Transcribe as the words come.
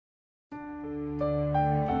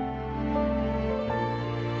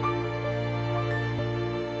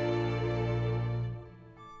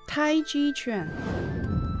Tai Chi Chuan.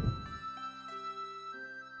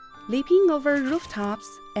 Leaping over rooftops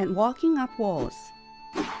and walking up walls.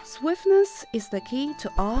 Swiftness is the key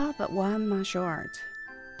to all but one martial art,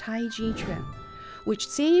 Tai Chi Chuan, which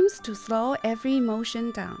seems to slow every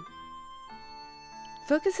motion down.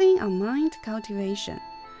 Focusing on mind cultivation,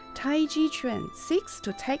 Tai Chi Chuan seeks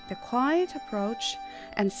to take the quiet approach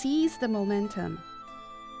and seize the momentum.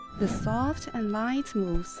 The soft and light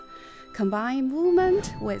moves combine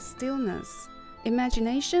movement with stillness,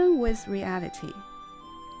 imagination with reality.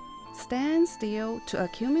 Stand still to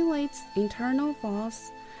accumulate internal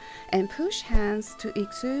force and push hands to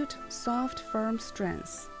exude soft, firm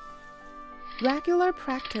strength. Regular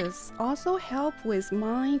practice also helps with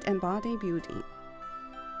mind and body building.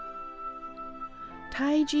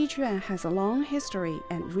 Tai Chi Chuan has a long history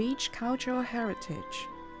and rich cultural heritage.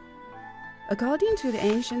 According to the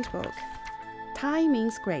ancient book, Tai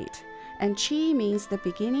means great, and Chi means the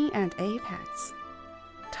beginning and apex.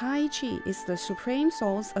 Tai Chi is the supreme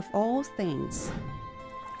source of all things.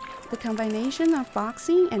 The combination of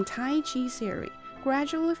boxing and Tai Chi theory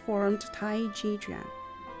gradually formed Tai Chi Chuan.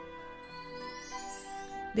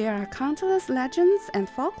 There are countless legends and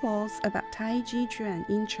folklores about Tai Chi Chuan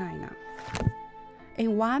in China.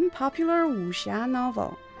 In one popular Wuxia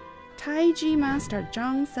novel, Tai Chi master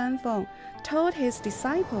Zhang Sanfeng told his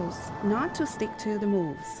disciples not to stick to the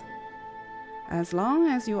moves. As long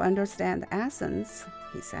as you understand the essence,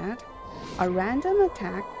 he said, a random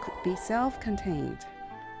attack could be self-contained.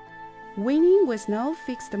 Winning with no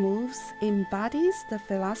fixed moves embodies the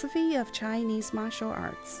philosophy of Chinese martial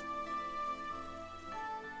arts.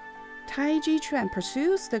 Tai Chi Chuan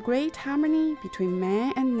pursues the great harmony between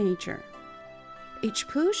man and nature. Each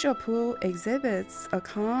push or pull exhibits a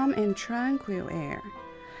calm and tranquil air,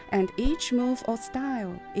 and each move or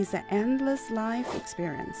style is an endless life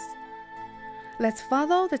experience. Let's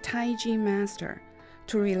follow the Tai Chi master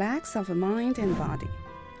to relax our mind and body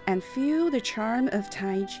and feel the charm of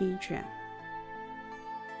Tai Chi Chuan.